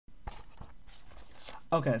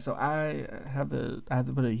Okay, so I have to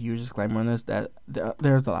put a huge disclaimer on this that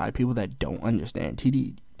there's a lot of people that don't understand.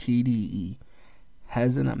 TDE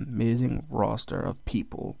has an amazing roster of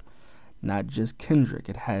people, not just Kendrick.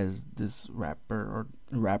 It has this rapper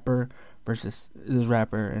versus this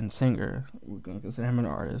rapper and singer. We're gonna consider him an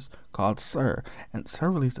artist called Sir, and Sir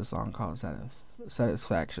released a song called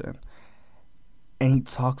Satisfaction, and he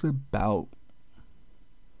talks about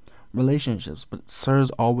relationships, but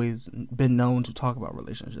Sir's always been known to talk about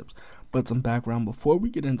relationships. But some background before we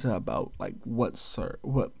get into about like who Sir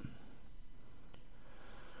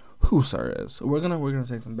is. So we're gonna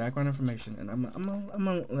take some background information, and I'm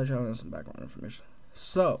gonna let y'all know some background information.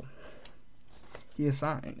 So he is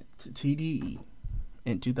signed to TDE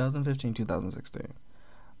in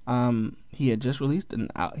 2015-2016. He had just released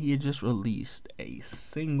a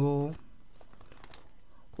single.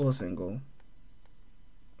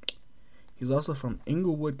 He's also from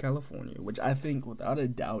Inglewood, California, which I think, without a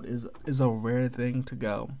doubt, is a rare thing to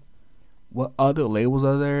go. What other labels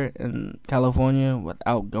are there in California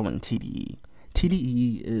without going TDE?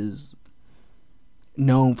 TDE is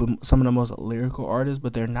known for some of the most lyrical artists,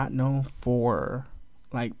 but they're not known for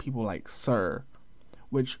like people like Sir,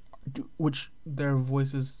 which their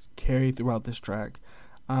voices carry throughout this track.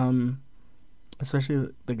 Especially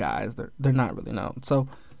the guys, they're not really known. So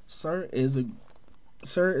Sir is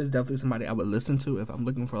definitely somebody I would listen to if I'm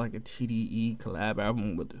looking for like a TDE collab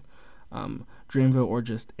album with Dreamville, or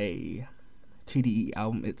just a TDE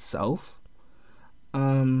album itself.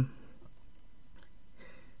 And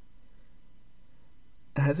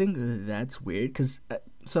I think that's weird because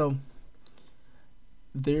so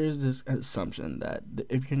there's this assumption that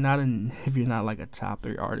if you're not like a top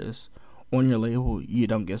 3 artist on your label, you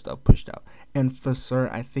don't get stuff pushed out. And for Sir,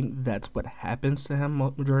 I think that's what happens to him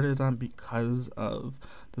majority of the time because of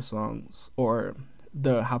the songs or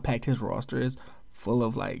how packed his roster is, full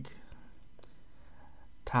of like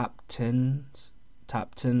top 10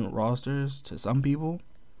 rosters to some people.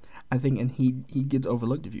 I think, and he gets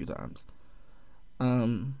overlooked a few times.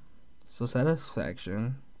 So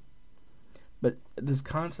Satisfaction. But this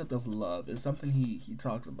concept of love is something he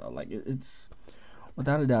talks about. Like it's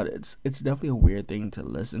without a doubt, it's definitely a weird thing to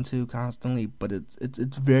listen to constantly, but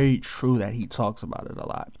it's very true that he talks about it a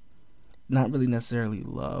lot. Not really necessarily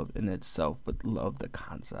love in itself, but love the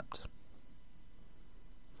concept.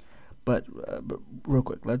 But real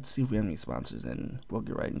quick, let's see if we have any sponsors, and we'll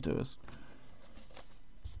get right into this.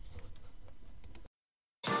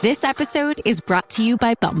 This episode is brought to you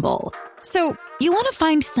by Bumble. So, you want to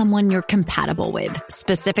find someone you're compatible with,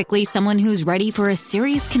 specifically someone who's ready for a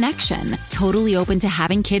serious connection, totally open to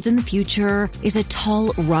having kids in the future, is a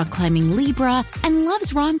tall, rock-climbing Libra, and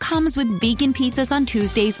loves rom-coms with vegan pizzas on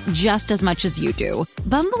Tuesdays just as much as you do.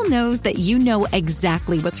 Bumble knows that you know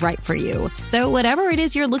exactly what's right for you. So whatever it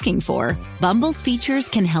is you're looking for, Bumble's features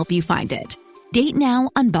can help you find it. Date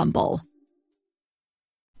now on Bumble.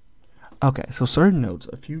 Okay, so Sir notes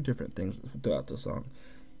a few different things throughout the song.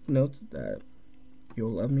 He notes that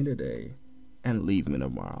you'll love me today and leave me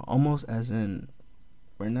tomorrow. Almost as in,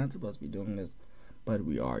 we're not supposed to be doing this, but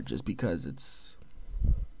we are, just because it's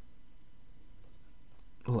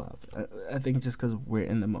love. I think just because we're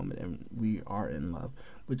in the moment and we are in love,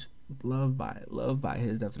 which love by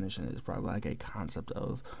his definition is probably like a concept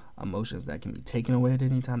of emotions that can be taken away at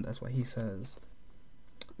any time. That's why he says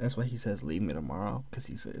leave me tomorrow, because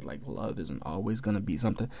he said like love isn't always going to be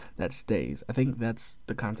something that stays. I think that's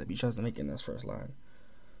the concept he tries to make in this first line.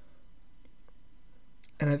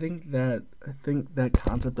 And I think that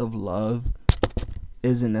concept of love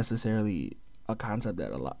isn't necessarily a concept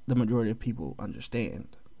that the majority of people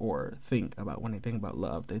understand or think about. When they think about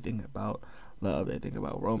love, they think about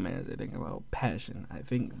romance, they think about passion. I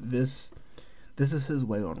think this is his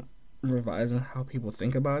way on revising how people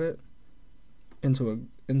think about it into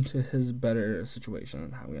his better situation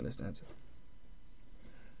and how he understands it.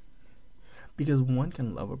 Because one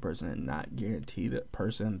can love a person and not guarantee that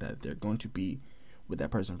person that they're going to be with that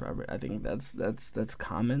person forever. I think that's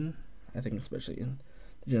common. I think especially in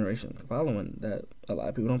the generation following that, a lot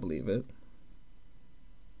of people don't believe it.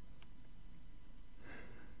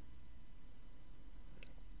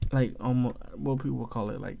 Like almost, well, people will call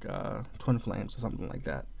it like twin flames or something like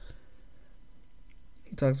that.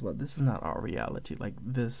 He talks about this is not our reality. Like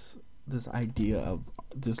this idea of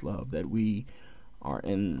this love that we are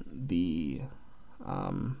in the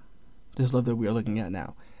this love that we are looking at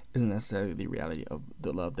now isn't necessarily the reality of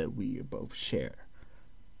the love that we both share.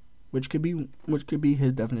 Which could be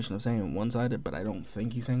his definition of saying one-sided, but I don't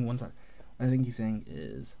think he's saying one-sided. What I think he's saying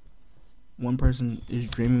is one person is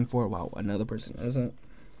dreaming for it while another person isn't.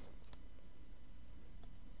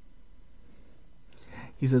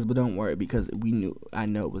 He says, but don't worry because I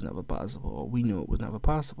know it was never possible, or we knew it was never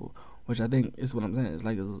possible, which I think is what I'm saying. It's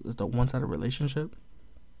like it's the one-sided relationship,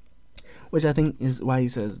 which I think is why he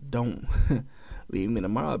says, don't leave me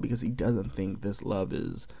tomorrow, because he doesn't think this love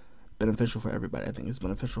is beneficial for everybody. I think it's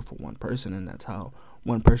beneficial for one person, and that's how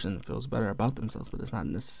one person feels better about themselves, but it's not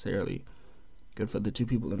necessarily good for the two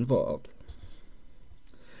people involved,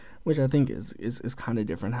 which I think is kind of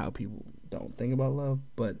different how people don't think about love,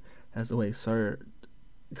 but that's the way Sir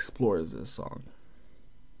explores this song.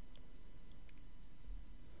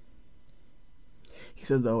 He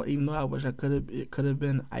says, though, even though I wish it could have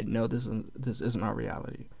been, I know this isn't our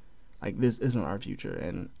reality. Like, this isn't our future,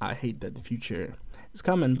 and I hate that the future is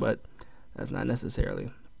coming, but that's not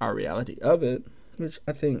necessarily our reality of it, which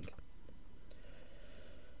I think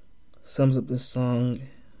sums up this song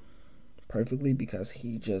perfectly, because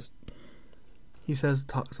he says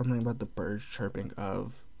something about the birds chirping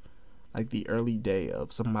of, like, the early day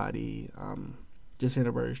of somebody just hearing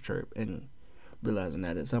the birds chirp and realizing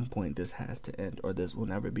that at some point this has to end, or this will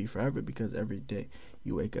never be forever, because every day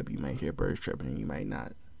you wake up you might hear birds chirping and you might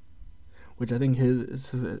not, which I think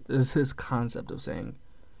is his concept of saying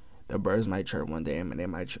the birds might chirp one day and they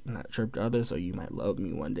might not chirp the other, so you might love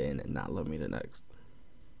me one day and then not love me the next,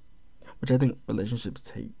 which I think relationships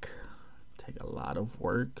take a lot of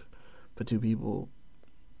work for two people,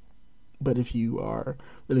 but if you are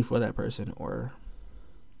really for that person or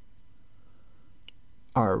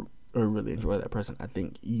really enjoy that person, I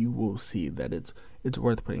think you will see that it's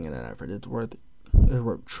worth putting in that effort. It's worth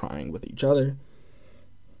trying with each other.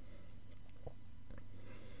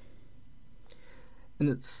 And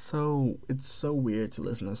it's so weird to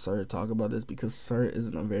listen to Sir talk about this, because Sir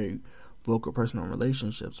isn't a very vocal person on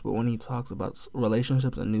relationships, but when he talks about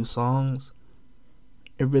relationships and new songs,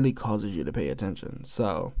 it really causes you to pay attention.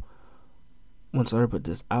 So when Sir put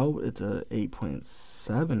this out, it's a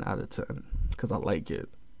 8.7 out of 10 because I like it.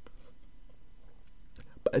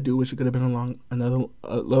 But I do wish it could have been a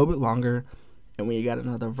little bit longer, and we got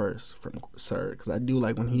another verse from Sir, because I do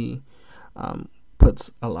like when he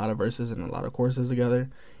puts a lot of verses and a lot of choruses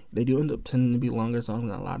together. They do end up tending to be longer songs,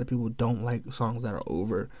 and a lot of people don't like songs that are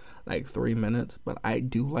over like 3 minutes, but I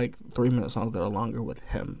do like 3-minute songs that are longer with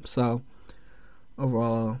him. So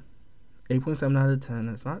overall, 8.7 out of 10.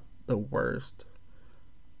 It's not the worst,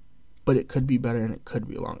 but it could be better and it could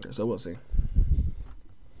be longer, so we'll see.